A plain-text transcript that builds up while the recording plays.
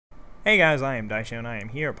Hey guys, I am IzDaisho and I am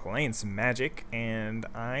here playing some Magic, and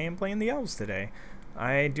I am playing the Elves today.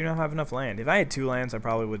 I do not have enough land. If I had 2 lands, I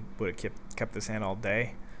probably would have kept this hand all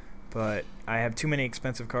day, but I have too many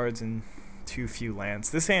expensive cards and too few lands.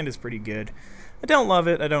 This hand is pretty good. I don't love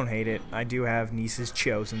it, I don't hate it. I do have Niece's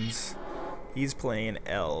Chosens. He's playing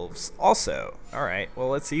Elves. Also, alright, well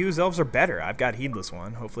let's see whose Elves are better. I've got Heedless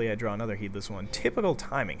One. Hopefully I draw another Heedless One. Typical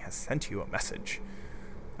Timing has sent you a message.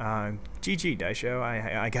 GG, IzDaisho.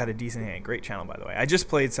 I got a decent hand. Great channel, by the way. I just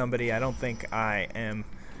played somebody. I don't think I am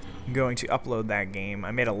going to upload that game. I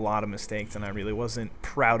made a lot of mistakes, and I really wasn't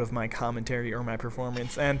proud of my commentary or my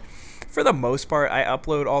performance. And for the most part, I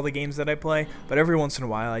upload all the games that I play, but every once in a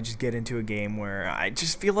while, I just get into a game where I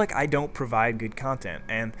just feel like I don't provide good content.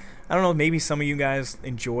 And I don't know, maybe some of you guys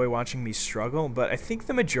enjoy watching me struggle, but I think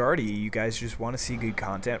the majority of you guys just want to see good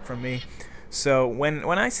content from me. So when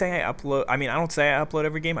I say I upload, I mean, I don't say I upload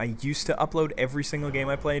every game. I used to upload every single game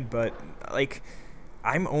I played, but like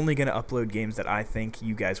I'm only going to upload games that I think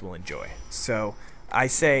you guys will enjoy. So I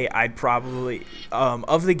say I'd probably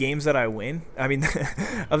of the games that I win, I mean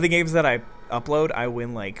of the games that I upload, I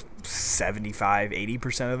win like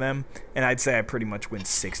 75-80% of them, and I'd say I pretty much win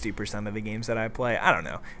 60% of the games that I play. I don't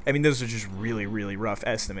know. I mean, those are just really rough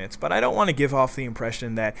estimates, but I don't want to give off the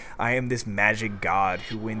impression that I am this magic god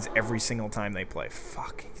who wins every single time they play.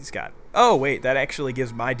 Fuck, he's got... Oh, wait, that actually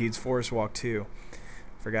gives my dudes Forest Walk too.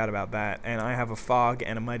 Forgot about that. And I have a Fog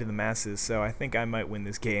and a Might of the Masses, so I think I might win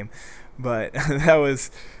this game. But that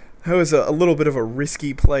was a little bit of a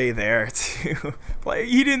risky play there to play.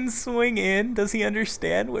 He didn't swing in. Does he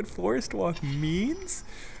understand what Forest Walk means?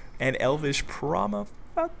 And Elvish Prama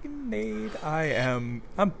fucking made. I'm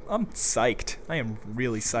psyched. I am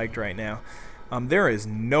really psyched right now. There is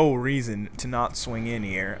no reason to not swing in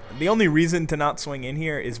here. The only reason to not swing in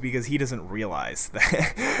here is because he doesn't realize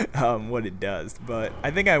that what it does. But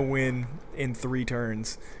I think I win in 3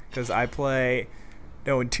 turns because I play...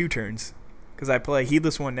 No, in 2 turns. Because I play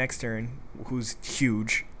Heedless One next turn, who's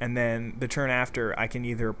huge, and then the turn after I can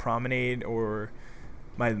either Promenade or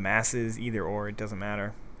my Masses, either or, it doesn't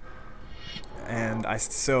matter. And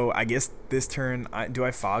so I guess this turn, do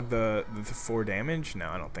I Fog the 4 damage? No,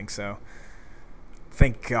 I don't think so.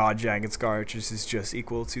 Thank God Jagged Scar Archers is just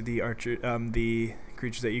equal to the the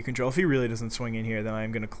creatures that you control. If he really doesn't swing in here, then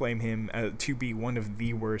I'm going to claim him to be one of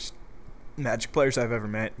the worst Magic players I've ever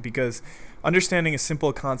met, because understanding a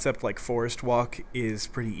simple concept like Forest Walk is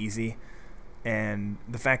pretty easy, and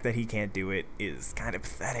the fact that he can't do it is kind of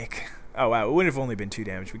pathetic. Oh wow, it would have only been 2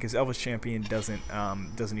 damage because Elvish Champion doesn't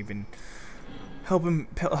even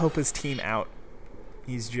help his team out.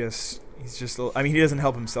 He's just I mean, he doesn't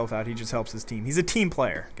help himself out, he just helps his team. He's a team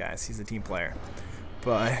player, guys. He's a team player.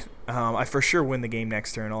 But I for sure win the game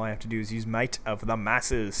next turn. All I have to do is use Might of the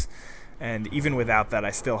Masses. And even without that,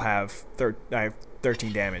 I still have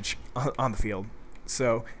 13 damage on the field.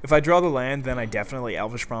 So if I draw the land, then I definitely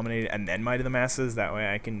Elvish Promenade and then Might of the Masses. That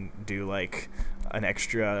way I can do like an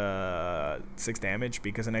extra 6 damage,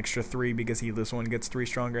 because an extra 3 because Heedless One gets 3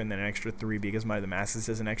 stronger, and then an extra 3 because Might of the Masses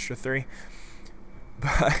is an extra 3.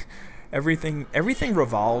 But everything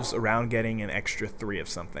revolves around getting an extra 3 of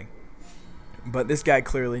something. But this guy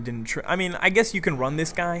clearly didn't... I mean, I guess you can run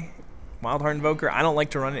this guy, Wildheart Invoker. I don't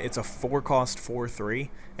like to run it. It's a 4-cost 4/3,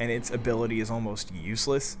 and its ability is almost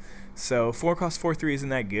useless. So 4-cost 4/3 isn't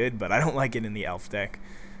that good, but I don't like it in the Elf deck.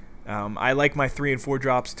 I like my 3 and 4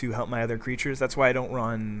 drops to help my other creatures. That's why I don't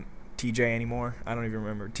run TJ anymore. I don't even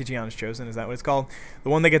remember. Tiziana's Chosen, is that what it's called? The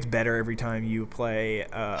one that gets better every time you play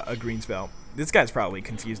a green spell. This guy's probably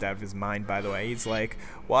confused out of his mind, by the way. He's like,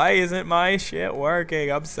 why isn't my shit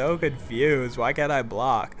working? I'm so confused. Why can't I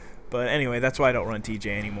block? But anyway, that's why I don't run TJ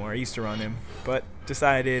anymore. I used to run him, but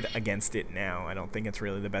decided against it now. I don't think it's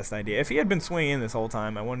really the best idea. If he had been swinging this whole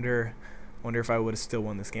time, I wonder if I would have still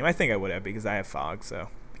won this game. I think I would have, because I have Fog, so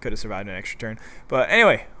could have survived an extra turn. But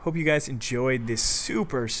anyway, hope you guys enjoyed this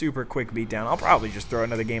super quick beatdown. I'll probably just throw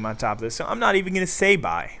another game on top of this, so I'm not even going to say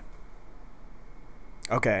bye.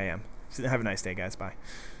 Okay, I am. Have a nice day, guys. Bye.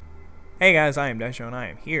 Hey guys, I am IzDaisho, and I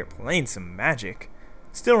am here playing some Magic.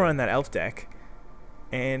 Still running that Elf deck.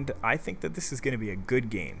 And I think that this is going to be a good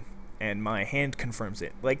game, and my hand confirms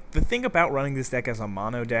it. Like, the thing about running this deck as a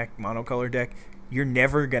monocolor deck, you're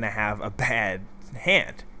never going to have a bad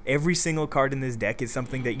hand. Every single card in this deck is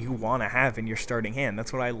something that you want to have in your starting hand.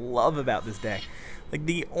 That's what I love about this deck. Like,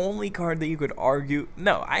 the only card that you could argue...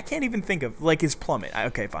 No, I can't even think of, like, is Plummet.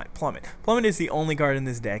 Okay, fine, Plummet. Plummet is the only card in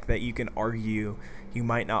this deck that you can argue you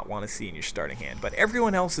might not want to see in your starting hand. But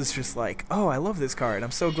everyone else is just like, oh, I love this card.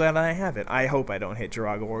 I'm so glad I have it. I hope I don't hit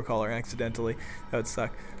Jiraga Warcaller accidentally. That would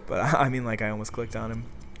suck. But I mean, like, I almost clicked on him.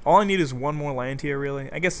 All I need is one more land here, really.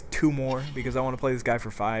 I guess 2 more, because I want to play this guy for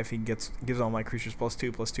 5. He gives all my creatures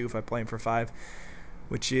 +2/+2 if I play him for 5,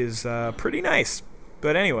 which is pretty nice.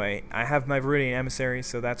 But anyway, I have my Viridian Emissary,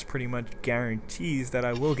 so that's pretty much guarantees that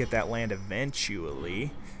I will get that land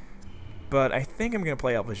eventually. But I think I'm going to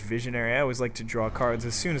play Elvish Visionary. I always like to draw cards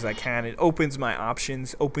as soon as I can. It opens my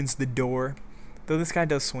options, opens the door. Though this guy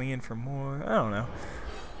does swing in for more. I don't know.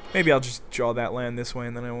 Maybe I'll just draw that land this way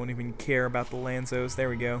and then I won't even care about the Lanzos. There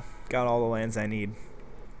we go. Got all the lands I need.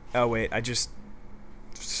 Oh wait,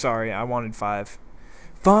 sorry, I wanted 5.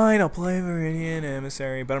 Fine, I'll play Viridian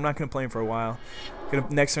Emissary, but I'm not going to play him for a while.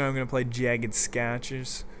 Next turn I'm going to play Jagged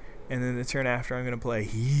Scratches. And then the turn after I'm going to play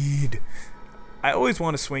Heed. I always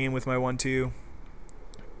want to swing in with my 1/2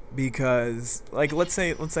 because, like, let's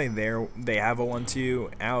say they have a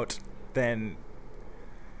 1/2 out, then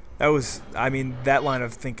that line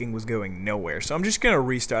of thinking was going nowhere. So I'm just gonna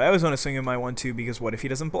restart. I always want to swing in my 1/2 because what if he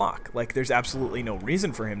doesn't block? Like, there's absolutely no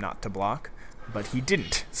reason for him not to block, but he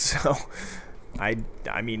didn't. So I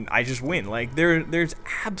just win. Like, there's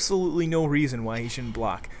absolutely no reason why he shouldn't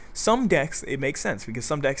block. Some decks, it makes sense, because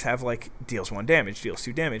some decks have, like, deals 1 damage, deals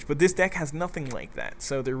 2 damage, but this deck has nothing like that,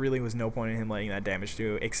 so there really was no point in him letting that damage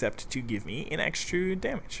do, except to give me an extra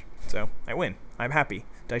damage. So, I win. I'm happy.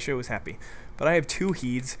 IzDaisho is happy. But I have 2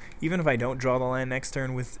 Heeds. Even if I don't draw the land next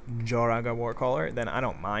turn with Joraga Warcaller, then I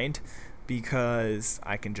don't mind, because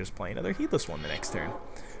I can just play another Heedless one the next turn.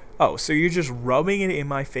 Oh, so you're just rubbing it in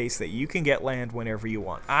my face that you can get land whenever you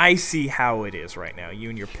want. I see how it is right now, you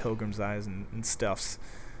and your Pilgrim's Eyes and stuffs.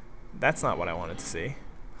 That's not what I wanted to see.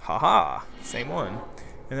 Haha, same one.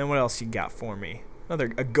 And then what else you got for me? A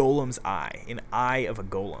Golem's Eye, an eye of a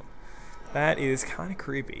golem. That is kind of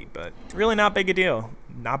creepy, but really not big a deal.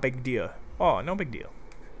 Not big deal. Oh, no big deal.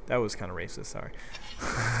 That was kind of racist, sorry.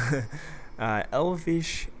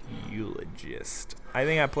 Elvish Eulogist. I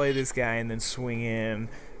think I play this guy and then swing in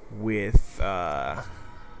with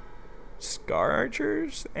Scar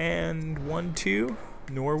Archers and 1/2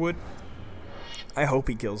 Norwood. I hope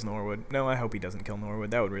he kills Norwood. No, I hope he doesn't kill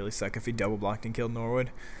Norwood. That would really suck if he double blocked and killed Norwood.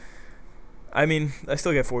 I mean, I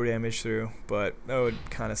still get 4 damage through, but that would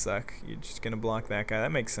kind of suck. You're just going to block that guy.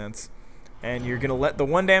 That makes sense. And you're going to let the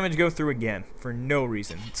 1 damage go through again for no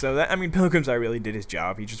reason. So, that, I mean, Pilgrim's Eye really did his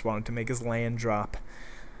job. He just wanted to make his land drop,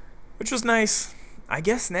 which was nice. I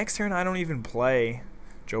guess next turn I don't even play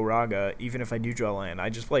Joraga, even if I do draw land. I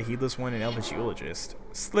just play Heedless One and Elvish Eulogist.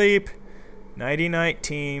 Sleep. Nighty-night,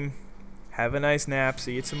 team. Have a nice nap.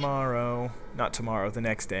 See you tomorrow. Not tomorrow, the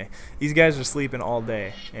next day. These guys are sleeping all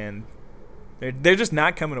day, and they're just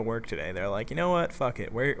not coming to work today. They're like, you know what? Fuck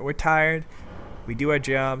it. We're tired. We do our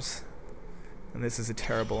jobs. And this is a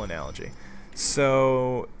terrible analogy.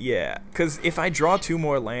 So, yeah. Because if I draw 2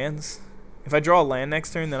 more lands, if I draw a land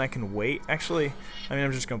next turn, then I can wait. Actually, I mean,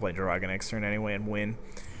 I'm just going to play Joraga next turn anyway and win.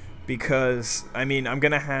 Because, I mean, I'm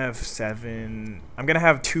going to have 7... I'm going to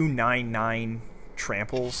have 2 9/9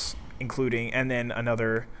 tramples, including... And then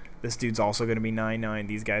another... This dude's also going to be 9/9.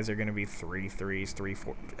 These guys are going to be 3/3s,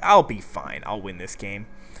 3/4. I'll be fine. I'll win this game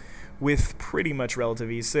with pretty much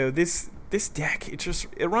relative ease. So this deck,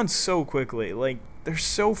 it runs so quickly. Like, there's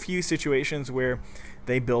so few situations where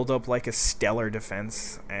they build up like a stellar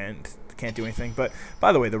defense and can't do anything. But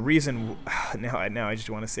by the way, the reason now I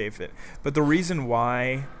just want to save it. But the reason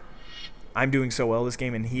why I'm doing so well this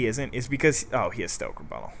game and he isn't is because he has Stoke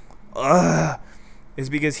Rebuttal.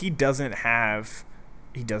 Is because he doesn't have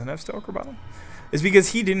Stoke Rebuttal. Is because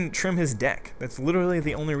he didn't trim his deck. That's literally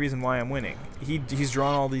the only reason why I'm winning. He's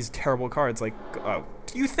drawn all these terrible cards. Like,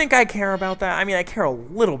 do you think I care about that? I mean, I care a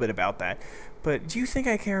little bit about that. But do you think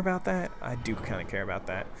I care about that? I do kind of care about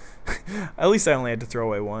that. At least I only had to throw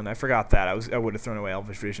away 1. I forgot that. I would have thrown away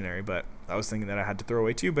Elvish Visionary, but I was thinking that I had to throw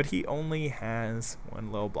away 2. But he only has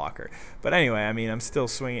 1 low blocker. But anyway, I mean, I'm still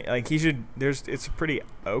swinging. Like, he should. It's pretty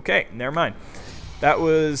okay. Never mind. That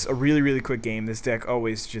was a really, really quick game. This deck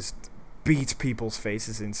always just beats people's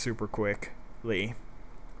faces in super quickly.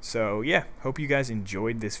 So yeah, hope you guys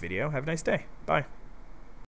enjoyed this video. Have a nice day. Bye.